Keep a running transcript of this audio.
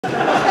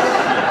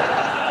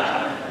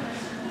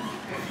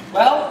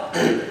Well,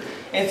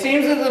 it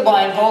seems that the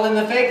blindfold and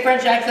the fake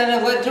French accent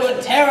have led to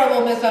a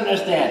terrible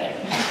misunderstanding.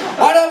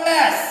 What a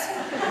mess!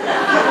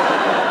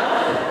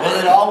 Will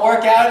it all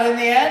work out in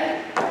the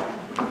end?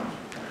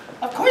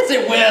 Of course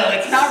it will.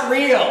 It's not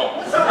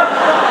real.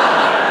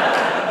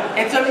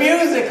 It's a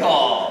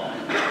musical.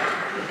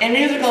 In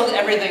musicals,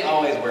 everything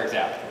always works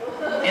out.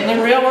 In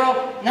the real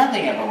world,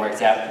 nothing ever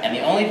works out, and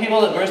the only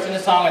people that burst into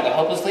song are the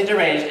hopelessly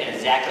deranged and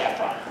Zac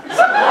Efron.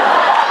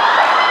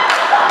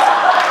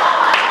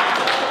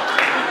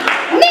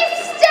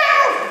 Mr.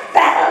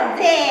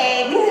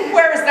 Feldzieg!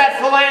 Where is that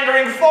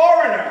philandering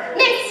foreigner?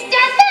 Mr.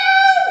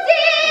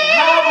 Feldzieg!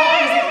 How long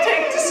does it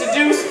take to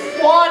seduce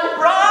one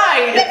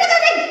bride? Mr.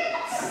 Feldzieg!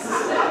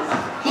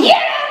 You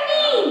don't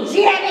need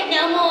Janet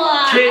no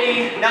more! Kitty,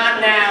 not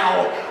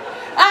now.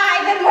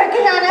 I've been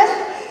working on a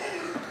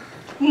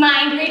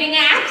mind-reading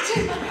act.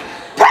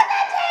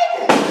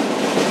 Presenting!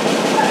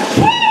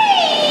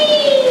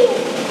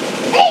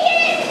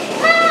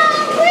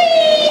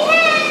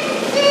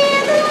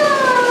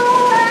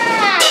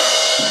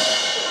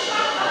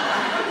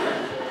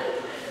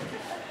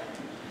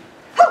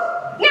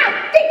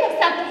 Now, think of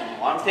something.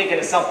 Well, I'm thinking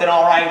of something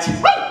all right. Wait!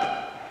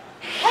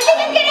 I think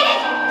I'm getting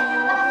it!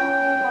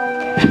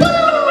 Go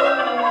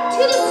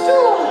to the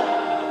store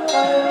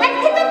and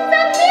pick up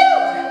some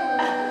milk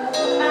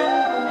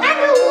and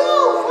a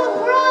loaf of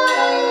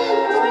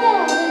brown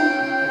bread.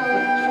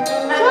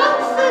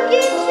 Don't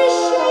forget to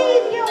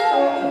shave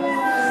yours.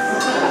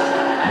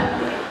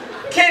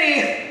 Kitty,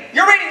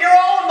 you're reading your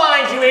own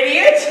mind, you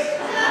idiot!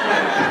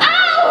 Oh!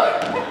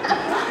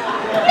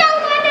 No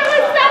wonder it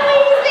was so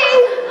easy!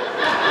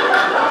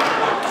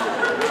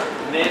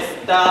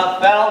 Mr.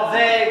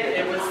 Feldzieg,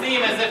 It would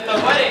seem as if the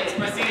wedding's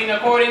proceeding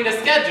according to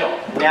schedule.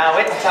 now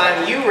it's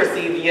time you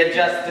receive your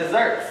just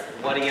desserts.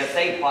 What do you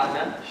say,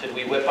 partner? Should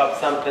we whip up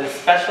something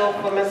special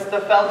for Mr.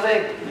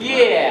 Feldzieg?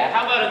 Yeah,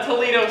 how about a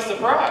Toledo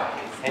surprise?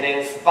 An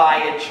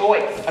inspired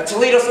choice. A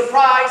Toledo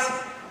surprise?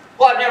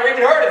 Well, I've never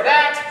even heard of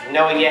that.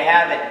 No, you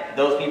haven't.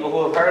 Those people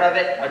who have heard of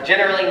it are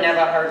generally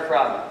never heard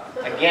from.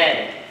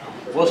 Again,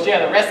 We'll share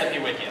the recipe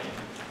with you.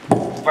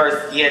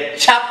 first you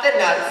chop the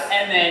nuts,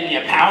 And then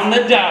you pound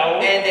the dough.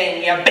 and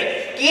then you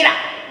bake it up.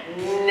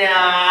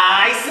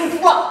 Nice and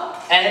fluffy.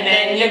 And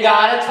then you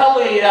got a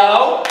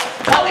Toledo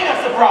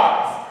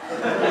surprise.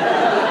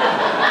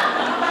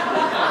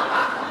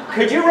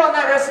 Could you run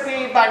that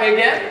recipe by me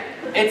again?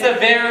 It's a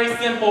very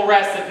simple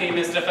recipe,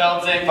 Mr.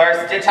 Feldzieg.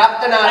 First you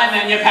chop the nuts, And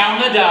then you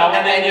pound the dough,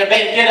 and then you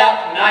bake it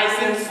up nice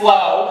and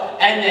slow,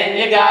 and then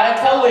you got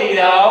a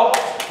Toledo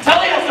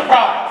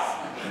surprise.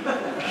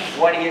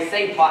 what do you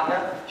say, partner?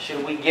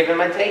 Should we give him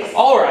a taste?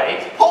 All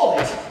right, hold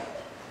it.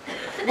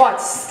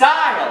 What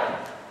style?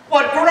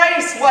 What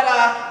grace? What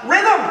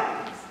rhythm?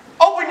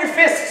 Open your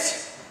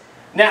fists.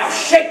 Now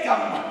shake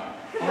them.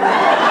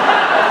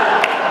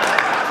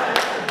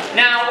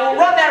 Now we'll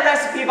run that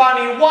recipe by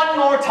me one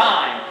more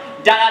time.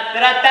 Da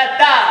da da da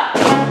da.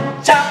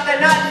 Chop the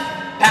nuts,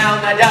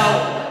 pound the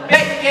dough,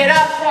 bake it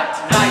up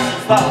nice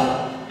and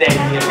slow. Then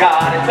you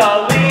got a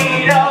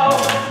Toledo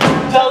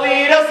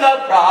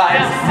surprise.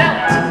 Now sell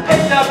it,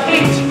 pick the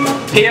peach,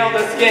 peel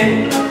the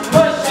skin,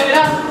 push it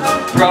up,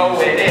 throw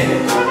it in.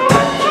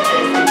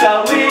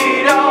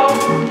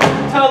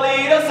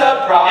 Toledo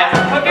surprise.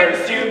 Now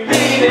first you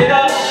beat it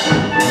up,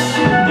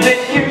 then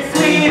you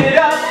sweet it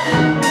up,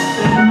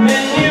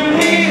 then you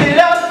heat it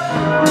up.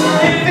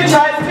 If it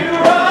tries to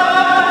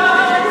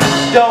run,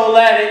 don't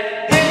let it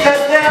hit the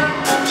step.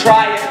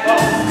 Try it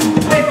both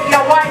with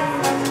your wife.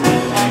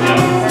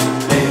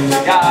 Then you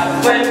got a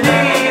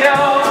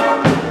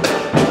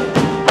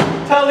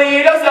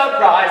Toledo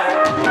surprise.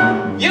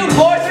 You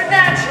boys are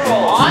natural.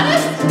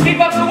 Honest? Keep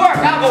up the work.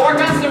 I'll go work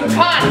on some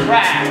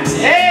contracts.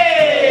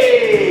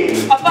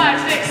 Hey! A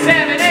 5, 6,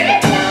 7,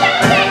 8.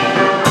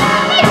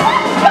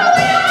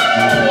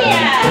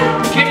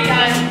 Kitty,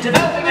 I'm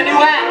developing a new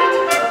act.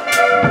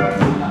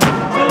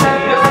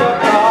 Toledo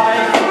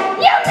surprise.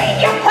 You mean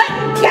you're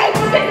putting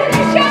gangsters in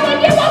the show and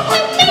you won't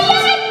put me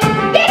in it?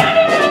 They don't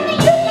even know the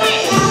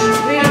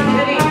union!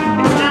 Kitty,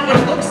 it's not what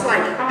it looks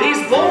like.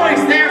 These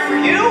boys, they're for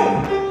you.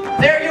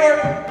 They're your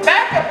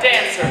backup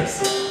dancers.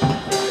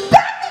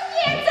 Backup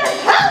dancers!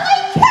 Holy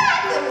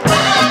crap!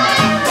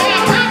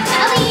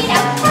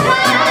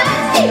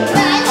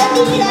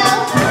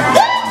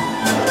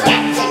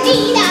 Yes,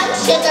 Toledo,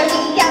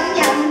 sugary yum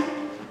yum.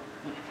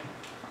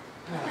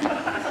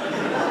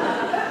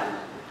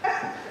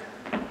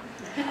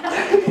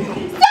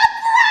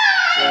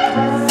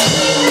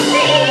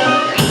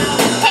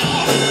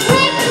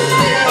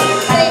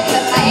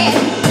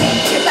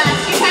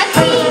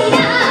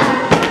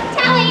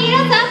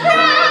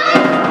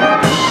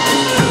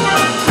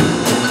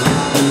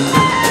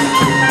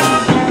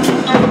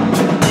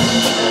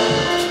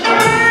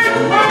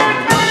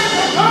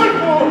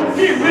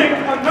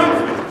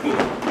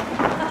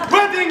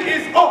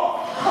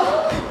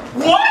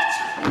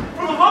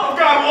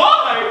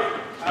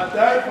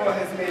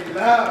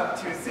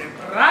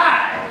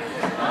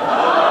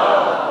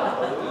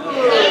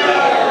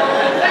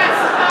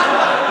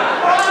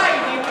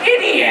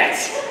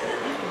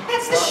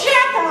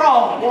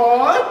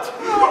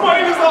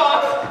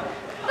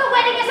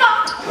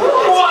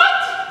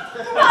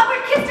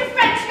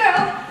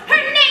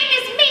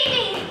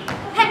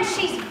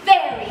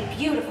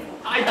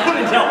 I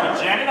couldn't help it,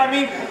 Janet. I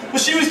mean, well,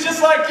 she was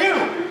just like you.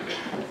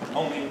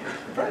 Only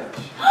French.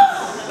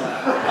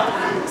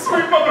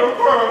 Sweet mother of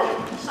pearl.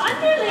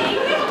 Underling?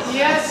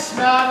 Yes,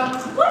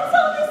 madam. What's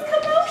all this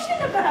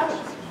commotion about?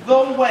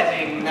 The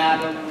wedding,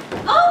 madam.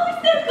 Oh, is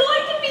there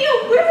going to be a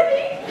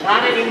wedding?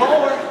 Not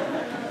anymore.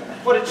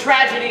 What a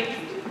tragedy.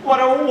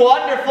 What a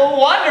wonderful,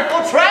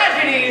 wonderful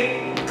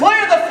tragedy.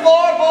 Clear the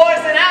floor,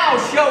 boys, and I'll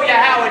show you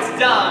how it's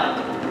done.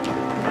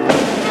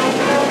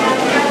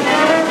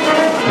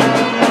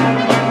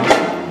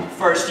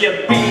 First you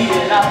beat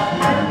it up,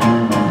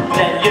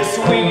 then you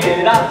sweet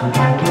it up.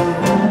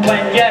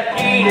 When you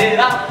heat it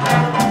up,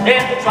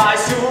 it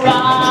tries to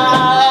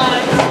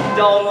rise.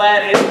 Don't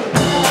let it.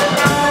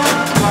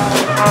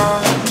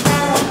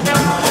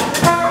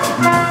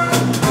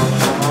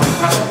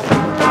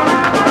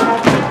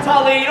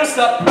 Toledo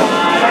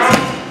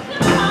surprise.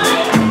 Surprise!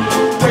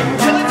 Wait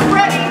till it's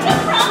ready.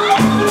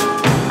 Surprise!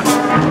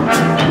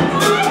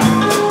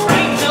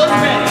 Wait till it's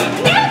ready.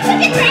 Now to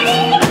get ready!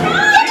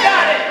 Surprise! You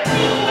got it.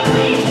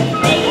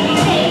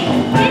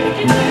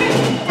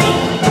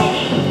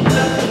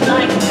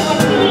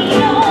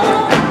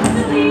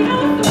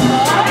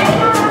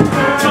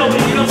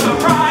 Toledo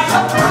surprise.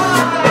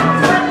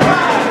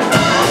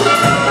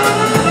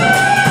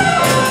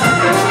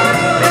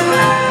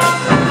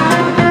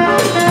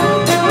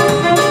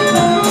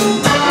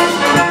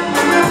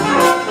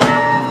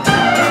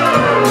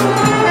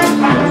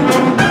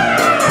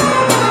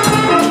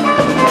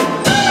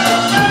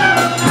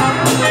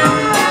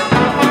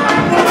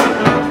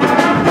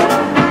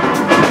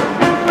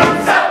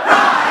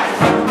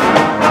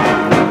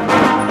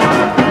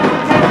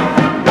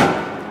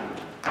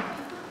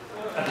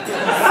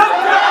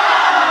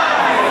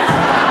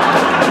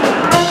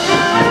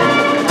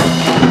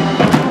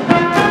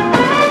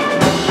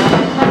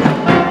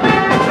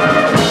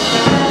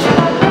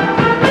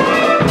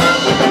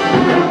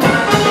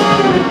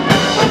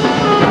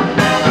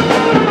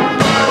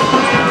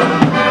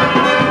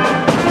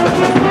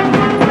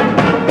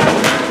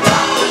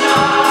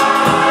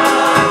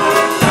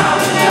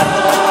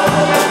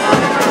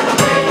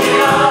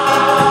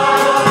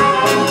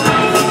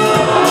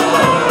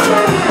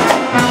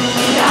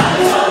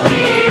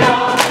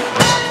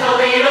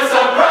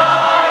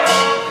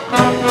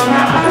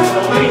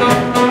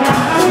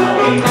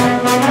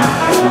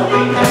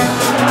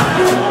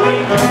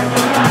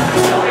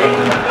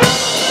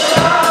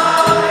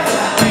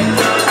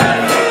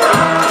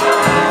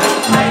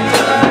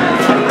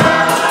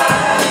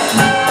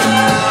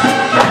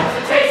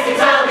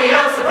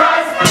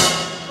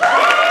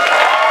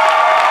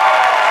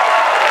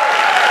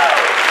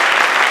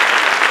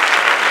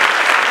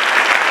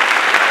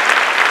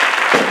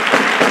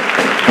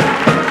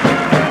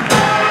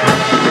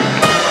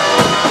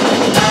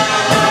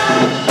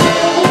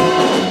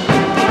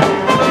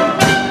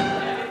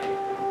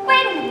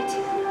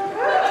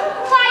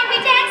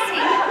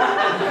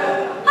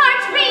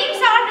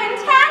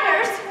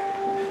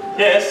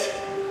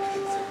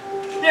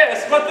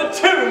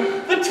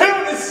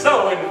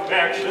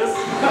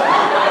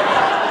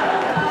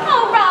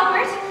 Oh,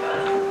 Robert,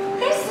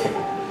 this is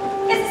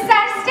the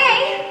saddest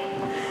day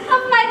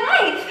of my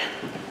life.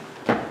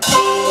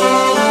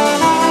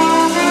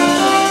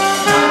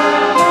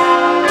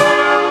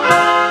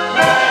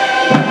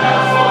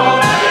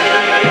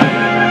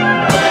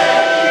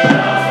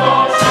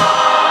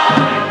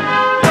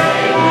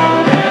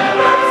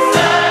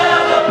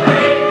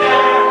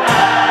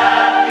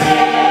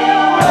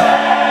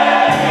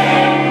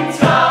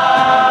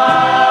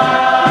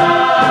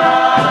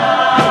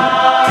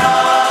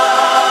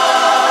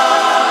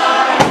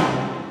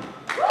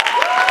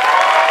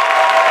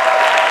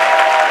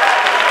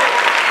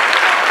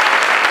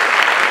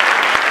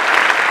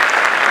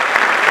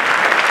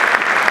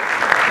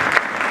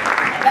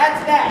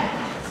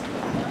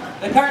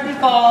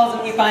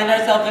 Find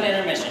ourselves at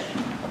intermission.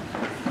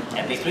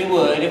 At least we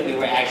would if we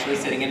were actually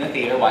sitting in the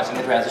theater watching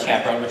the Drowsy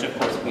Chaperone, which of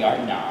course we are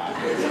not.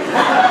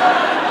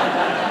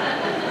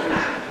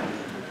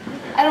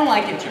 I don't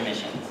like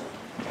intermissions.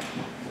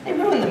 They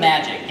ruin the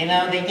magic, you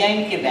know? They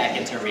yank you back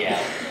into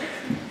reality.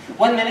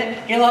 One minute,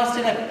 you're lost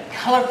in a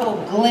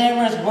colorful,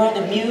 glamorous world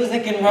of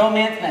music and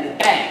romance, and then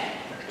bang,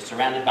 you're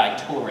surrounded by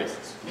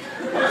tourists.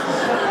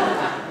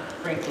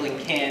 Sprinkling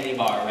candy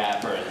bar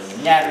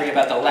wrappers, nattering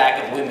about the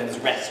lack of women's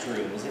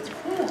restrooms. It's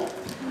cruel.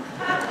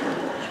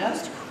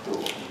 Just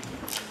cruel.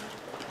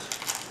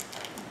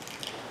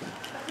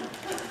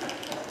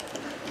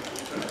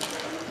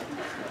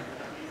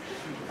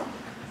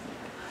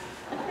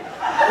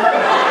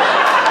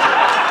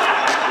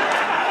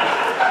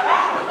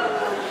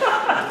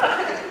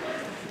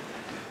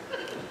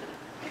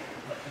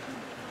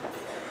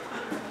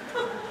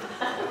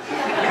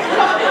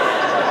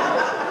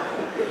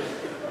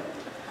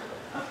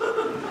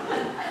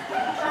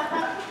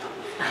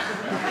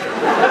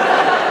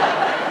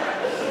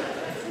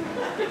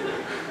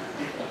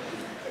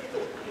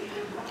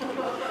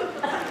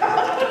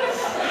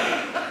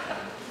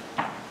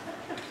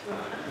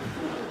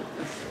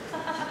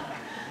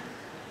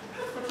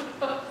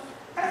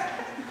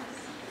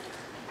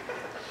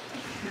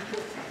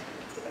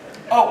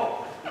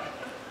 Oh,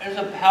 there's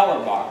a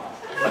power bar.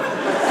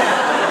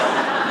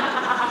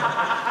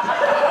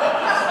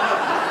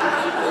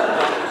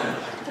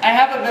 I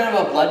have a bit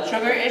of a blood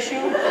sugar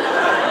issue.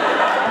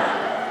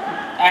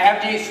 I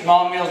have to eat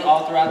small meals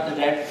all throughout the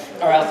day,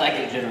 or else I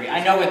get jittery.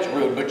 I know it's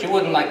rude, but you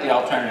wouldn't like the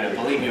alternative,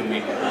 believe you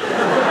me.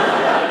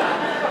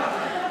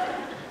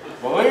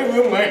 Believe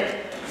you me.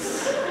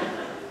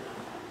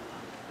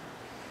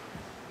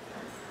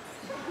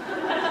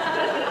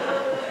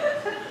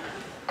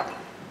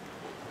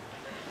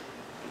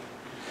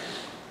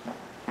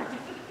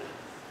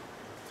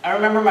 I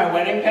remember my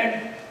wedding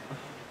day.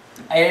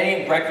 I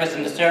didn't eat breakfast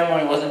and the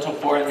ceremony wasn't until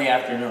 4 in the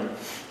afternoon.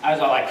 I was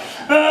all like,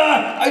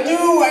 ah, I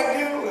do.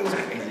 It was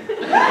crazy.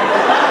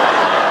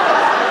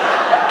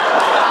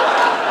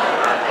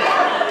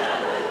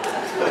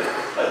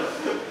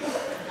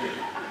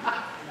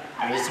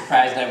 Are you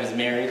surprised I was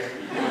married?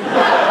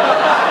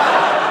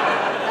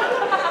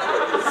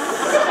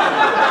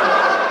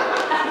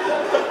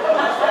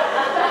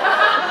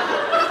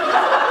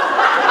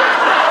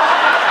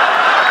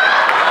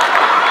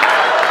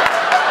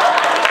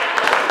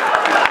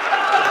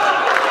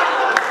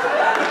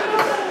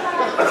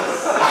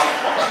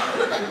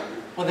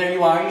 Well, there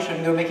you are. You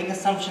shouldn't go making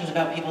assumptions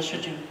about people,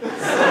 should you?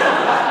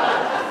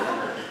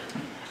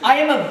 I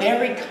am a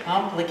very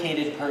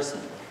complicated person.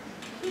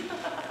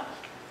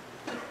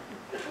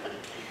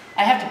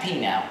 I have to pee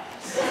now.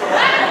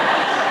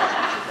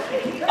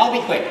 I'll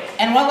be quick.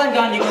 And while I'm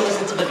gone, you can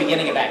listen to the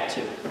beginning of Act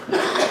 2.